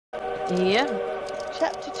Yeah.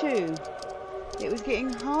 Chapter 2. It was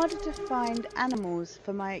getting harder to find animals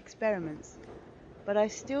for my experiments, but I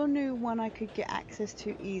still knew one I could get access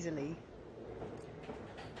to easily.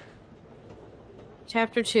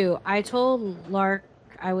 Chapter 2. I told Lark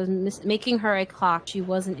I was making her a clock. She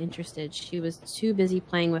wasn't interested. She was too busy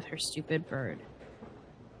playing with her stupid bird.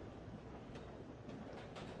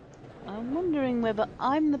 I'm wondering whether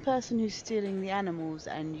I'm the person who's stealing the animals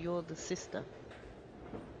and you're the sister.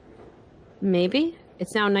 Maybe.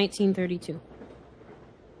 It's now 1932.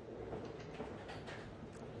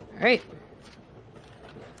 All right.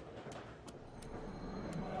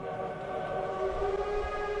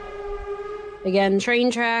 Again,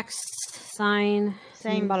 train tracks, sign,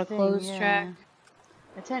 Same about a thing, closed yeah. track.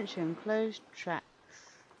 Attention, closed tracks.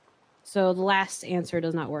 So the last answer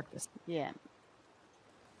does not work this time. Yeah.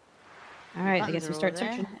 All right, I guess we start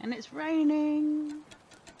searching. And it's raining.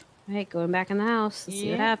 All right, going back in the house. Let's see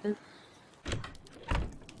what happens.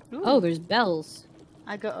 Ooh. Oh, there's bells.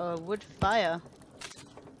 I got a wood fire.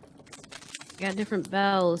 Got different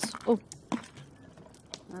bells. Oh.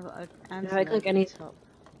 I got If I click any top.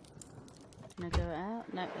 Can I go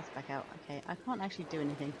out? No, let's back out. Okay, I can't actually do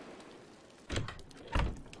anything.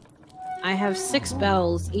 I have 6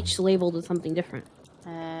 bells, each labeled with something different.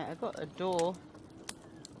 I got a door.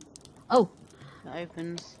 Oh. That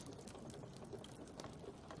opens.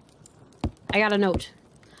 I got a note.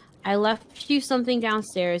 I left you something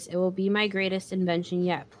downstairs. It will be my greatest invention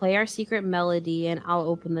yet. Play our secret melody and I'll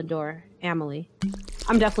open the door. Emily.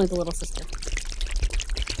 I'm definitely the little sister.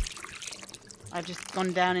 I've just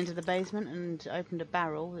gone down into the basement and opened a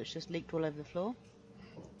barrel which just leaked all over the floor.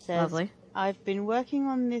 Says, Lovely. I've been working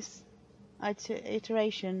on this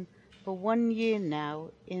iteration for 1 year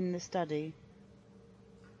now in the study.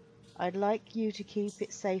 I'd like you to keep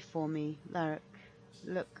it safe for me, Lark.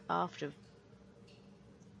 Look after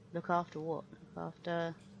what? Look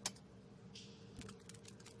after...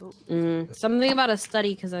 Something about a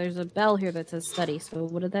study, because there's a bell here that says study. So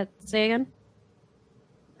what did that say again?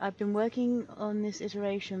 I've been working on this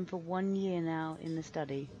iteration for 1 year now in the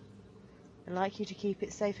study. I'd like you to keep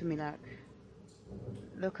it safe for me, Lark.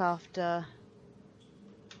 Look after...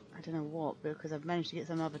 I don't know what, because I've managed to get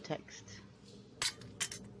some other text.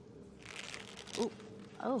 Ooh.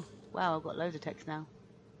 Oh, wow, I've got loads of text now.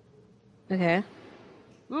 Okay.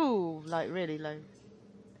 Ooh, like really low.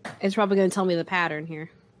 It's probably going to tell me the pattern here.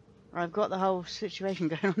 I've got the whole situation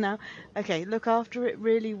going on now. Okay, look after it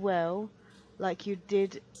really well, like you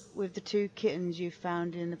did with the 2 kittens you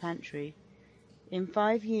found in the pantry. In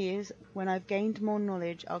 5 years, when I've gained more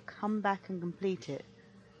knowledge, I'll come back and complete it.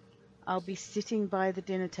 I'll be sitting by the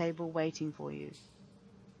dinner table waiting for you.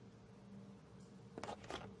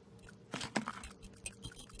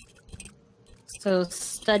 So,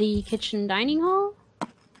 study, kitchen, dining hall?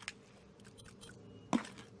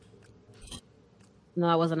 No,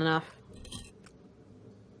 that wasn't enough.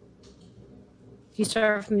 If you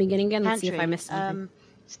start from the beginning again, let's see if I missed anything.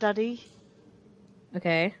 Study.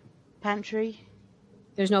 Okay. Pantry.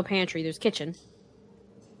 There's no pantry, there's kitchen.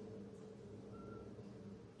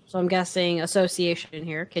 So I'm guessing association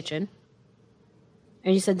here, kitchen.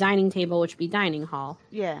 And you said dining table, which would be dining hall.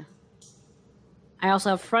 Yeah. I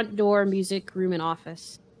also have front door, music room, and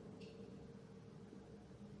office.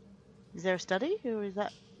 Is there a study, or is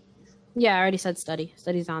that... Yeah, I already said study.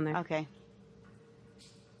 Study's on there. Okay.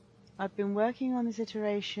 I've been working on this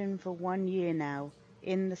iteration for 1 year now,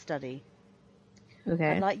 in the study.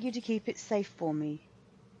 Okay. I'd like you to keep it safe for me.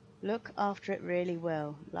 Look after it really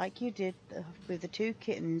well, like you did with the 2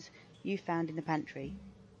 kittens you found in the pantry.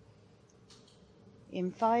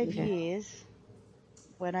 In 5 years,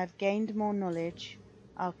 when I've gained more knowledge,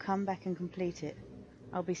 I'll come back and complete it.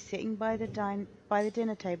 I'll be sitting by the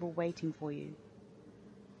dinner table waiting for you.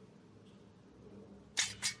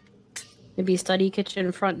 Maybe study,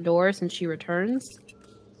 kitchen, front door since she returns.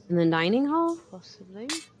 And then dining hall? Possibly.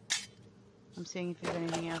 I'm seeing if there's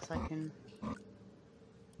anything else I can...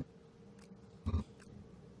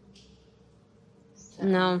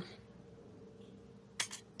 No.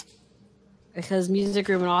 Because music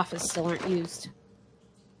room and office still aren't used.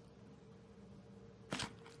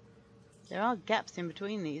 There are gaps in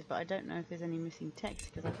between these, but I don't know if there's any missing text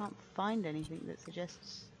because I can't find anything that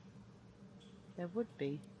suggests there would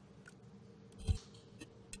be.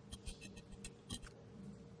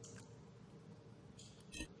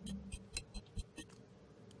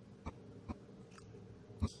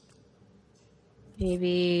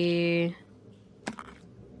 Maybe...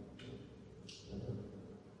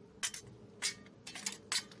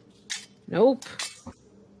 Nope.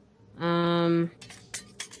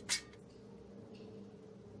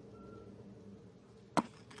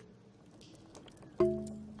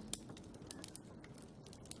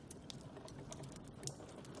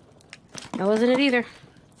 That wasn't it either.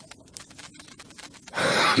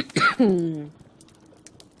 Oops.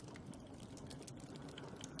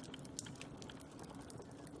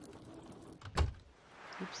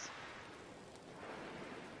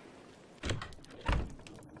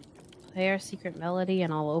 Play our secret melody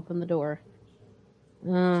and I'll open the door.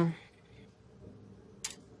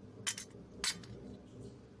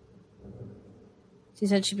 She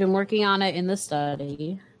said she'd been working on it in the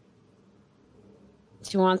study.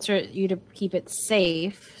 She wants you to keep it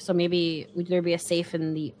safe. So maybe would there be a safe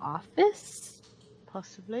in the office?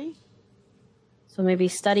 Possibly. So maybe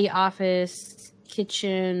study, office,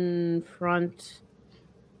 kitchen, front,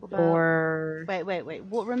 or... Wait.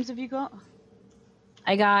 What rooms have you got?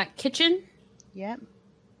 I got kitchen. Yep.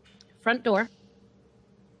 Front door.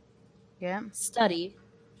 Yep. Study.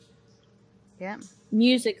 Yep.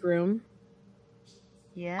 Music room.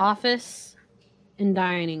 Yeah. Office and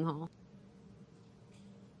dining hall.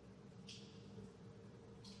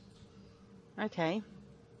 Okay.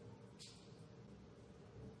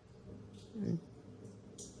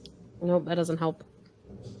 Nope, that doesn't help.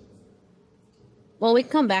 Well, we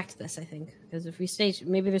can come back to this, I think, because if we stay,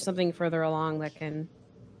 maybe there's something further along that can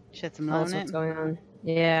Shed some tell light us on what's it. going on.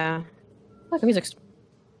 Yeah. Look, music.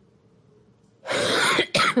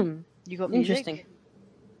 You got music? Interesting.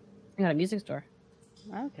 I got a music store.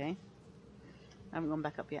 Okay. I haven't gone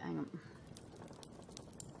back up yet. Hang on.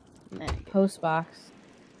 There you go. Post box.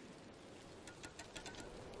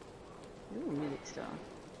 Ooh, music store.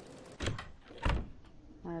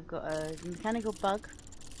 I've got a mechanical bug.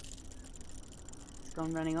 It's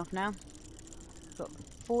gone running off now. I've got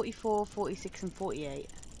 44, 46 and 48.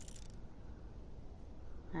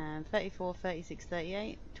 And 34, 36,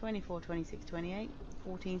 38, 24, 26, 28,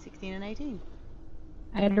 14, 16 and 18.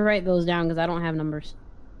 I had to write those down because I don't have numbers.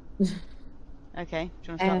 Okay,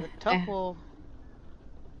 do you want to start at the top or...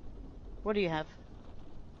 What do you have?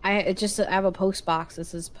 I have a post box.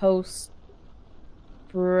 This is post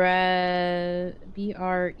Brevkasse.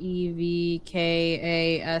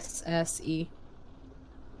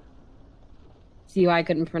 See why I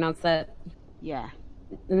couldn't pronounce that? Yeah.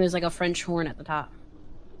 And there's like a French horn at the top.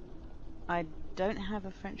 I don't have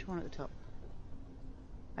a French horn at the top.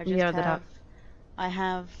 I Yeah, just at the top. I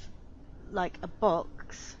have like a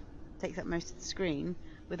box, takes up most of the screen,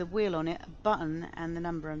 with a wheel on it, a button, and the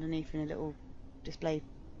number underneath in a little display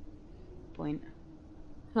point.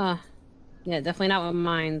 Huh. Yeah, definitely not what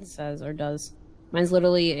mine says or does. Mine's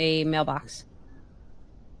literally a mailbox.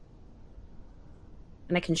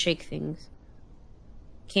 And I can shake things.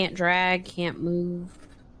 Can't drag, can't move.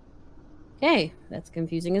 Okay, that's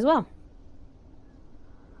confusing as well.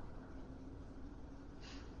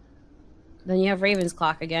 Then you have Raven's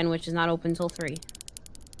clock again, which is not open till 3.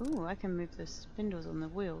 Ooh, I can move the spindles on the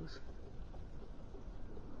wheels.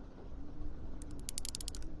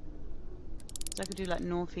 So I could do like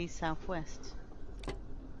northeast, southwest.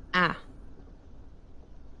 Ah.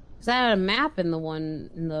 'Cause I had a map in the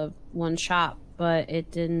one shop, but it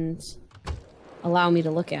didn't allow me to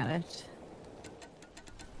look at it.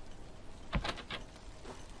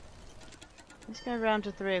 Let's go round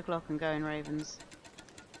to 3 o'clock and go in Ravens.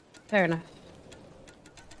 Fair enough.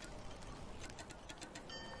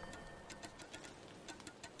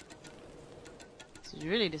 This is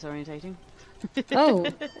really disorientating. Oh.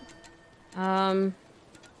 I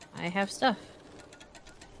have stuff.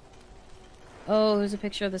 Oh, there's a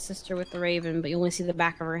picture of the sister with the raven, but you only see the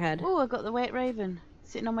back of her head. Oh, I got the wet raven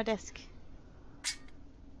sitting on my desk.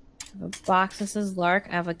 A box that says Lark.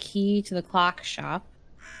 I have a key to the clock shop.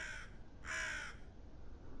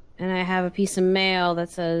 And I have a piece of mail that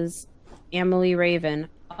says Emily Raven.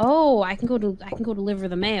 Oh, I can go deliver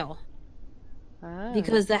the mail. Oh.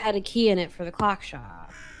 Because that had a key in it for the clock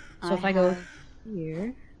shop. So if I go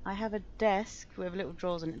here. I have a desk with little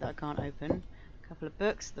drawers in it that I can't open. A couple of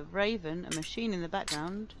books, the raven, a machine in the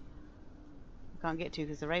background. I can't get to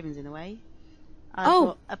because the raven's in the way. I've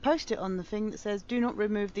got a post-it on the thing that says, "Do not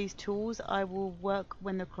remove these tools. I will work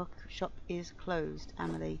when the clock shop is closed,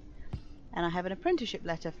 Amelie." And I have an apprenticeship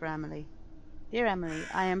letter for Amelie. Dear Amelie,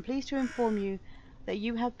 I am pleased to inform you that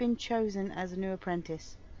you have been chosen as a new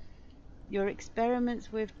apprentice. Your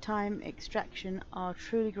experiments with time extraction are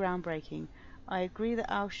truly groundbreaking. I agree that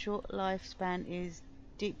our short lifespan is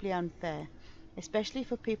deeply unfair, especially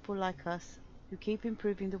for people like us who keep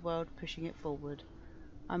improving the world, pushing it forward.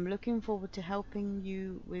 I'm looking forward to helping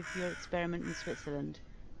you with your experiment in Switzerland.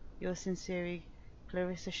 Yours sincerely,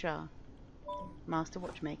 Clarissa Shah, Master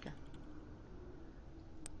Watchmaker.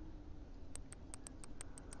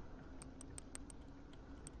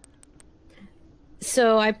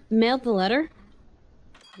 So I mailed the letter.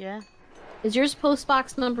 Yeah? Is yours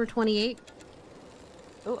postbox number 28?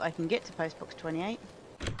 Oh, I can get to postbox 28.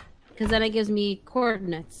 Because then it gives me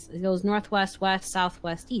coordinates. It goes northwest, west,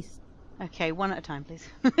 southwest, east. Okay, one at a time, please.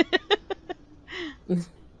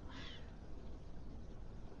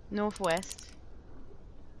 Northwest.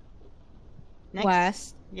 Next.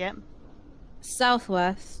 West. Yep.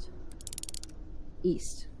 Southwest.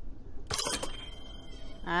 East.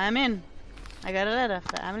 I'm in. I got a letter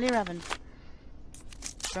for Emily Raven.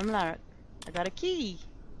 From Larrick. I got a key.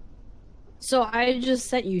 So I just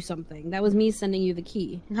sent you something. That was me sending you the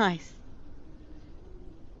key. Nice.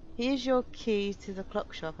 Here's your key to the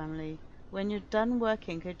clock shop, Emily. When you're done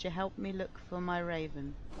working, could you help me look for my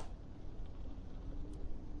raven?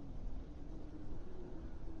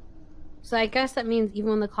 So I guess that means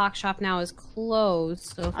even when the clock shop now is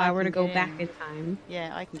closed, so if I were to go back in time...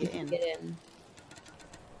 Yeah, I can get in.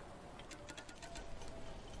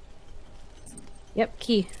 Yep,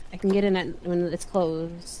 key. I can get in it when it's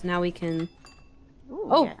closed. Now we can... Ooh,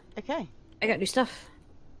 oh! Yeah. Okay. I got new stuff.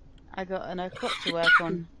 I got an o'clock to work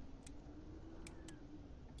on.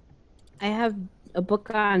 I have a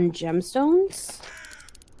book on gemstones.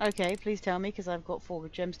 Okay, please tell me, because I've got 4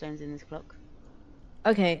 gemstones in this clock.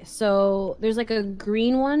 Okay, so there's like a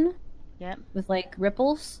green one. Yep. With like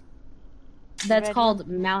ripples. That's called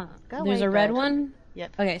There's a red one.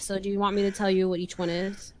 Yep. Okay, so do you want me to tell you what each one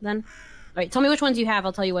is then? Alright, tell me which ones you have,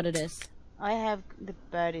 I'll tell you what it is. I have... The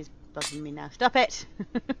bird is bugging me now. Stop it!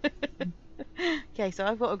 Okay, so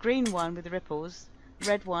I've got a green one with the ripples,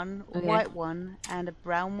 red one, Okay. white one, and a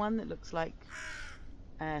brown one that looks like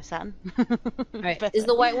satin. Alright, is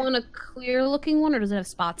the white one a clear looking one or does it have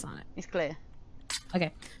spots on it? It's clear.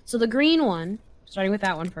 Okay, so the green one, starting with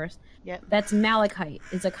that one first. Yep. That's malachite.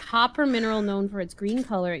 It's a copper mineral known for its green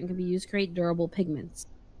color and can be used to create durable pigments.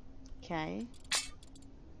 Okay.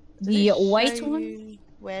 The white one?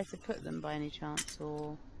 Where to put them by any chance,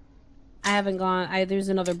 or... I haven't gone... there's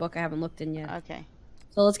another book I haven't looked in yet. Okay.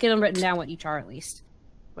 So let's get them written down what each are at least.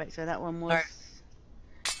 Wait, so that one was...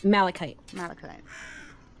 Malachite. Malachite.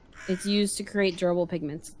 It's used to create durable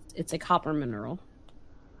pigments. It's a copper mineral.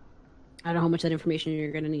 I don't know how much of that information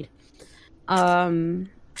you're going to need. And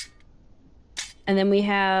then we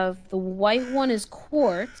have the white one is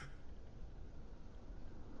quartz.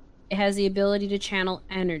 It has the ability to channel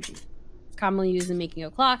energy. It's commonly used in making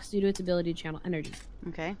of clocks due to its ability to channel energy.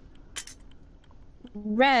 Okay.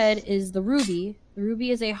 Red is the ruby. The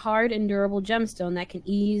ruby is a hard and durable gemstone that can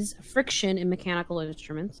ease friction in mechanical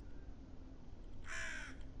instruments.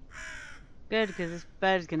 Good, because this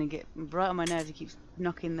bird is going to get right on my nerves. He keeps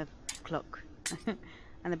knocking the clock.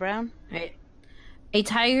 And the brown? Right. A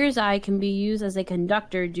tiger's eye can be used as a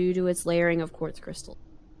conductor due to its layering of quartz crystal.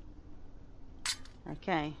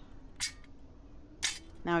 Okay.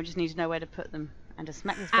 Now I just need to know where to put them. And to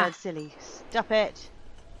smack this bird silly. Stop it!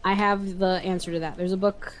 I have the answer to that. There's a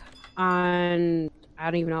book on... I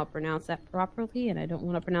don't even know how to pronounce that properly, and I don't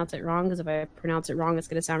want to pronounce it wrong, because if I pronounce it wrong, it's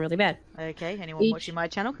going to sound really bad. Okay, anyone watching my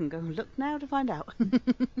channel can go look now to find out.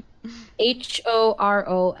 Horology.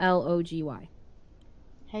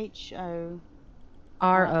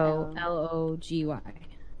 Horology.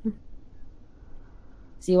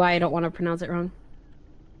 See why I don't want to pronounce it wrong?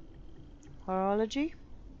 Horology?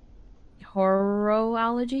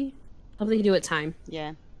 Horology? Something to do with time.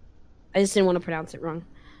 Yeah. I just didn't want to pronounce it wrong.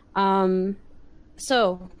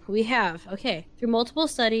 So we have, okay, through multiple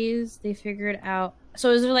studies, they figured out.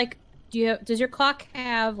 So is there like, does your clock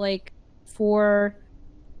have like 4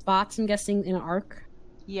 spots? I'm guessing in an arc.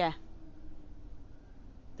 Yeah.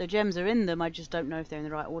 The gems are in them. I just don't know if they're in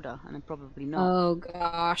the right order, and they're probably not. Oh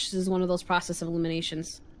gosh, this is one of those process of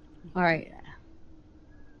eliminations. All right. Yeah.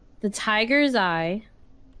 The tiger's eye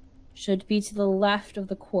should be to the left of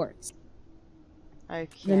the quartz. Okay.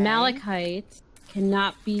 The malachite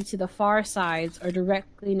cannot be to the far sides or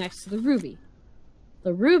directly next to the ruby.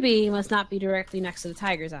 The ruby must not be directly next to the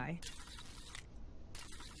tiger's eye.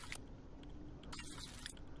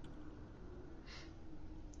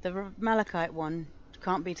 The malachite one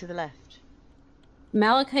can't be to the left.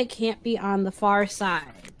 Malachite can't be on the far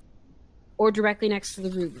side or directly next to the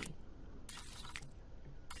ruby.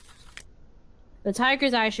 The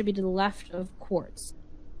tiger's eye should be to the left of quartz.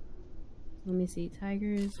 Let me see.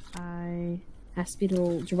 Tiger's eye has to be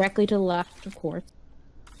directly to the left of quartz.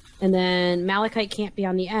 And then malachite can't be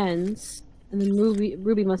on the ends. And then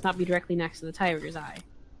ruby must not be directly next to the tiger's eye.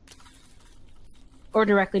 Or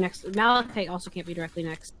directly next. Malachite also can't be directly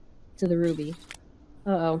next to the ruby.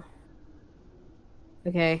 Uh-oh.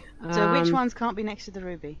 Okay. So which ones can't be next to the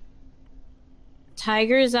ruby?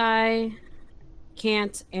 Tiger's eye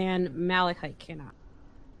can't, and malachite cannot.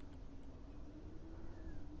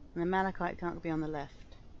 And the malachite can't be on the left.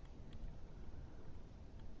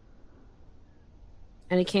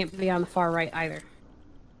 And it can't be on the far right either.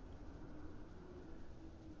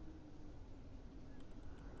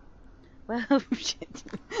 Well, shit.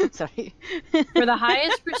 Sorry. For the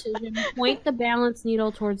highest precision, point the balance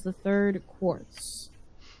needle towards the third quartz.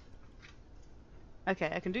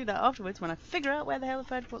 Okay, I can do that afterwards when I figure out where the hell the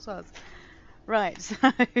third quartz was. Right, so...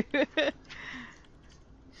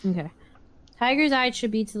 Okay. Tiger's eye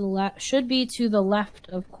should be to the left. Should be to the left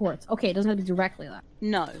of quartz. Okay, it doesn't have to be directly left.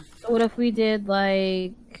 No. So what if we did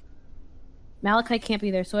like malachite can't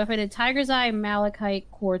be there. So if I did tiger's eye, malachite,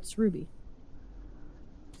 quartz, ruby,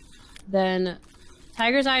 then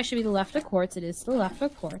tiger's eye should be the left of quartz. It is to the left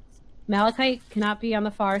of quartz. Malachite cannot be on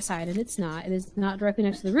the far side, and it's not. It is not directly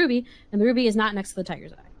next to the ruby, and the ruby is not next to the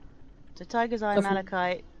tiger's eye. So tiger's eye, So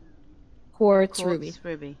malachite, quartz, ruby.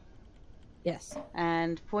 Ruby. Yes.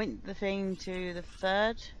 And point the thing to the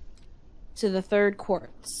third? To the third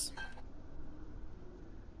quartz.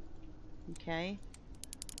 Okay.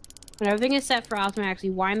 When everything is set for optimum, actually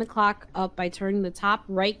wind the clock up by turning the top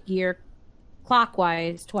right gear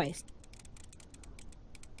clockwise twice.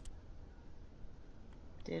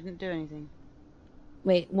 Didn't do anything.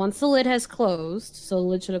 Wait, once the lid has closed, so the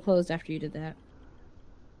lid should have closed after you did that.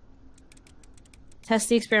 Test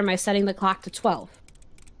the experiment by setting the clock to 12.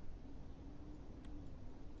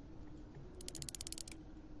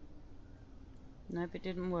 Nope, it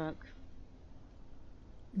didn't work.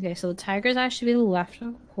 Okay, so the tiger's eye should be the left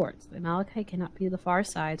of quartz. The malachite cannot be the far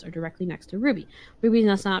sides or directly next to ruby. Ruby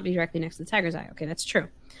must not be directly next to the tiger's eye. Okay, that's true.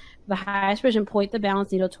 The highest precision, point the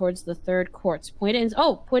balance needle towards the third quartz. Point it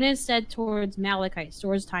instead towards malachite.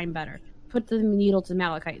 Stores time better. Put the needle to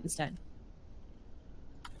malachite instead.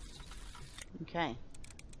 Okay.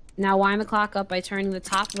 Now wind the clock up by turning the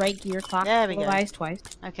top right gear clockwise twice.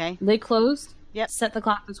 Okay. Lid closed. Yep. Set the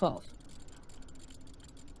clock to 12.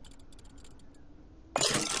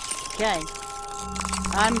 Okay.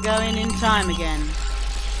 I'm going in time again.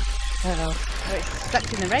 Uh-oh. Oh, it's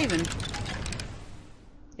stuck in the raven.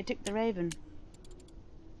 It took the raven.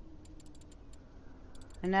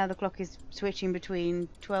 And now the clock is switching between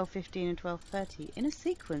 12:15 and 12:30 in a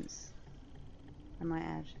sequence, I might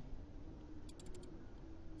add.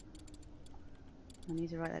 I need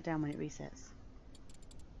to write that down when it resets.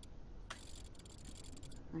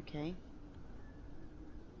 Okay.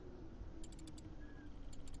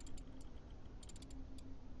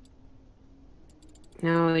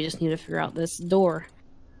 Now we just need to figure out this door.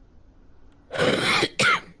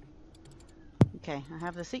 Okay, I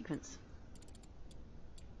have the sequence.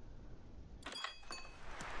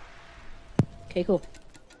 Okay, cool.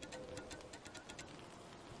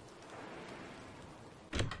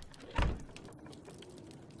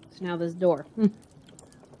 So now this door.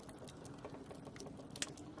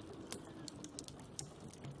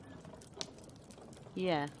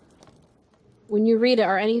 Yeah. When you read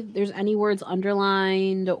it, there's any words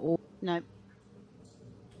underlined or... Nope.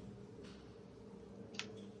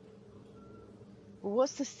 Well,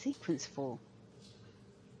 what's the sequence for?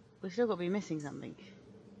 We've still got to be missing something.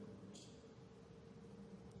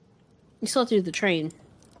 You still have to do the train.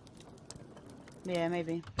 Yeah,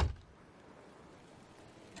 maybe.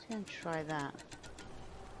 Let's go and try that.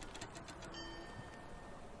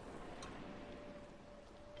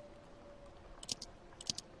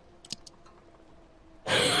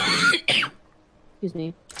 Excuse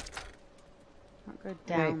me. Can't go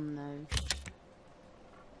down though.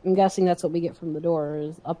 I'm guessing that's what we get from the door,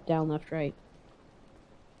 is up, down, left, right.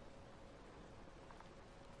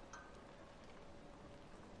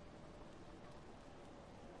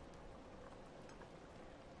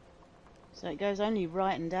 So it goes only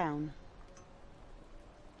right and down.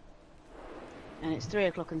 And it's 3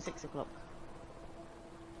 o'clock and 6 o'clock.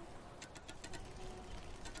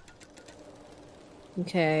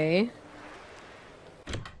 Okay.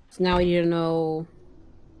 So now we need to know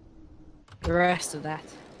the rest of that.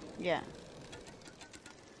 Yeah.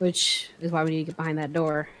 Which is why we need to get behind that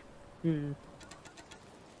door.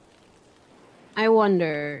 I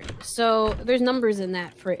wonder. So there's numbers in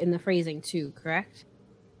that in the phrasing too, correct?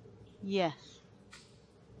 Yes.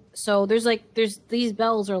 So there's these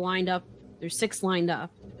bells are lined up. There's 6 lined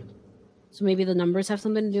up. So maybe the numbers have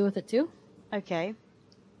something to do with it too? Okay.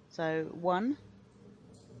 So 1.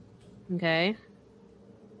 Okay.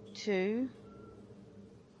 2.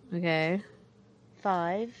 Okay.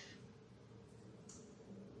 5.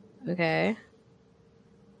 Okay.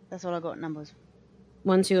 That's all I got numbers.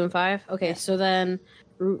 1, 2, and 5. Okay, Yeah. so then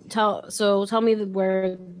tell me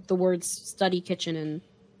where the words study, kitchen,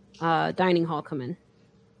 and dining hall come in.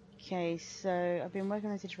 Okay, so I've been working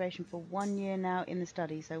on this iteration for 1 year now in the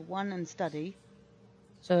study. So 1 and study.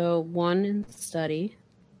 So 1 in study.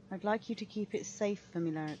 I'd like you to keep it safe for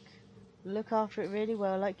me, Larrick. Look after it really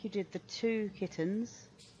well, like you did the 2 kittens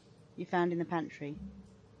you found in the pantry.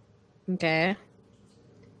 Okay.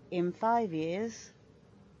 In 5 years,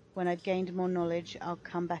 when I've gained more knowledge, I'll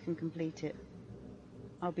come back and complete it.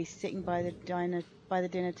 I'll be sitting by the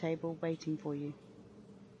dinner table waiting for you.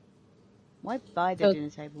 Why by the dinner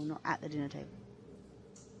table, not at the dinner table?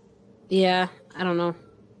 Yeah, I don't know.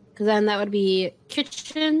 Because then that would be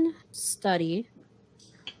kitchen, study,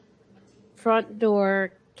 front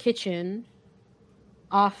door, kitchen,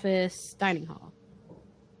 office, dining hall.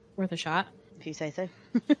 Worth a shot. If you say so.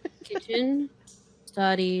 Kitchen,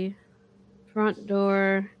 study, front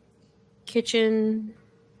door, kitchen,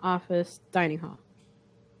 office, dining hall.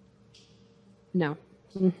 No.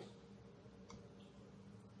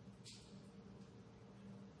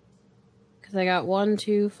 Because I got 1,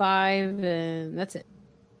 2, 5, and that's it.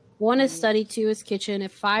 1 is study, 2 is kitchen.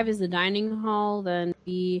 If 5 is the dining hall, then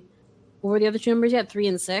what were the other 2 numbers yet? 3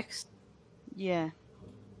 and 6? Yeah.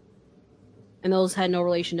 And those had no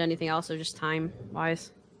relation to anything else, so just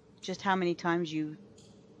time-wise. Just how many times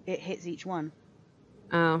it hits each one.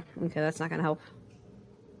 Oh, okay, that's not going to help.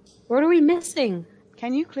 What are we missing?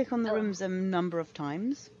 Can you click on the rooms a number of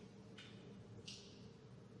times?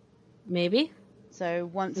 Maybe. So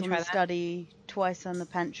once on the study, twice on the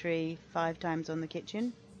pantry, 5 times on the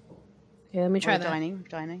kitchen. Okay, let me try that.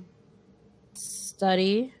 Dining.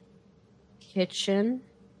 Study, kitchen,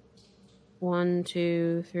 1,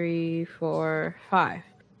 2, 3, 4, 5.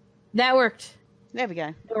 That worked. There we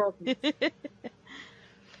go.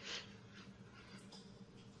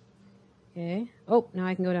 Okay. Oh, now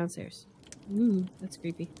I can go downstairs. Ooh, that's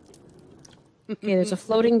creepy. Okay, there's a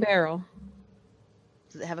floating barrel.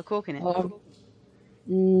 Does it have a cork in it?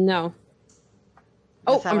 No.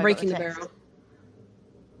 Oh, I'm breaking the barrel.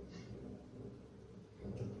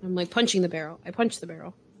 I'm like punching the barrel. I punched the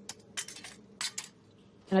barrel.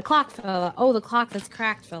 And a clock fell out. Oh, the clock that's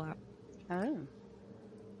cracked fell out. Oh.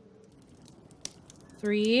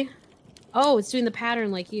 3. Oh, it's doing the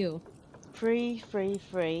pattern like you. 3, 3,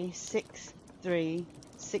 3, 6, 3,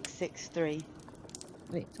 6, 6, 3.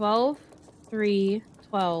 Wait, 12, 3,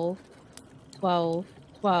 12, 12,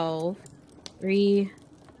 12, 3,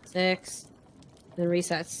 6, then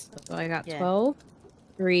resets. So I got 12,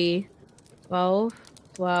 3, 12,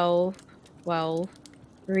 12, 12,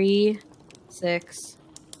 3, 6,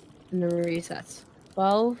 and then resets.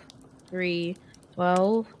 12, 3,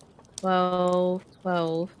 12, 12,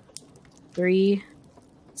 12, 3,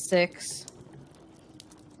 6.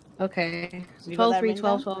 Okay. 12, 3,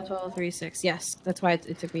 12, 12, 12, 3, 6. Yes, that's why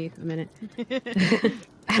it took me a minute. I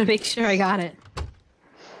had to make sure I got it.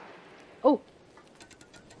 Oh!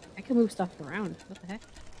 I can move stuff around. What the heck?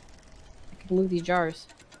 I can move these jars.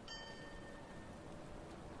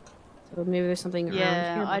 So maybe there's something around here.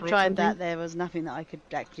 Yeah, I tried that. There was nothing that I could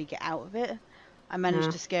actually get out of it. I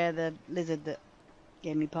managed to scare the lizard that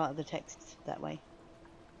gave me part of the text that way.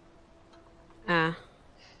 Ah.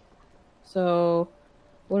 So,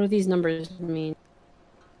 what do these numbers mean?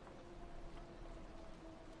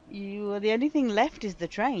 The only thing left is the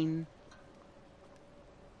train.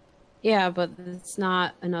 Yeah, but it's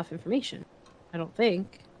not enough information. I don't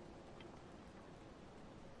think.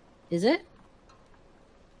 Is it?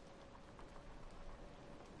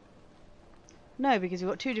 No, because we've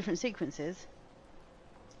got 2 different sequences.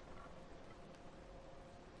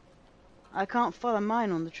 I can't follow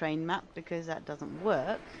mine on the train map because that doesn't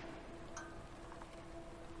work.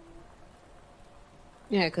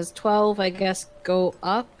 Yeah, because 12, I guess, go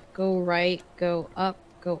up, go right, go up,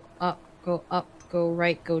 go up, go up, go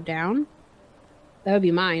right, go down. That would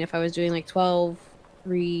be mine if I was doing like 12,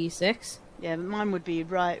 3, 6. Yeah, but mine would be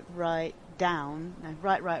right, right, down. No,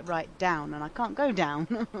 right, right, right, down, and I can't go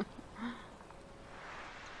down.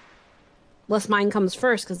 Unless mine comes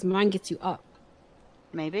first, because mine gets you up.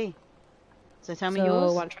 Maybe. So tell me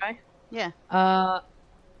yours. So, want to try? Yeah.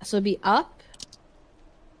 So it'd be up.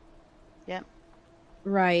 Yep.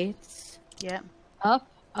 Right. Yep. Up,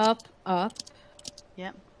 up, up.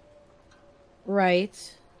 Yep.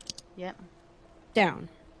 Right. Yep. Down.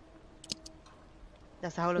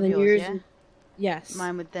 That's the whole of yours, yeah? Yes.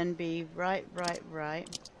 Mine would then be right, right,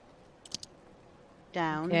 right.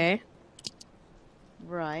 Down. Okay.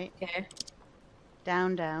 Right. Okay.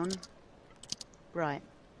 Down, down. Right.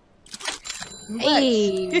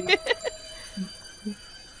 Hey!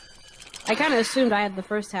 I kind of assumed I had the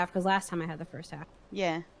first half because last time I had the first half.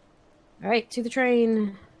 Yeah. All right, to the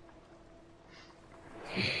train.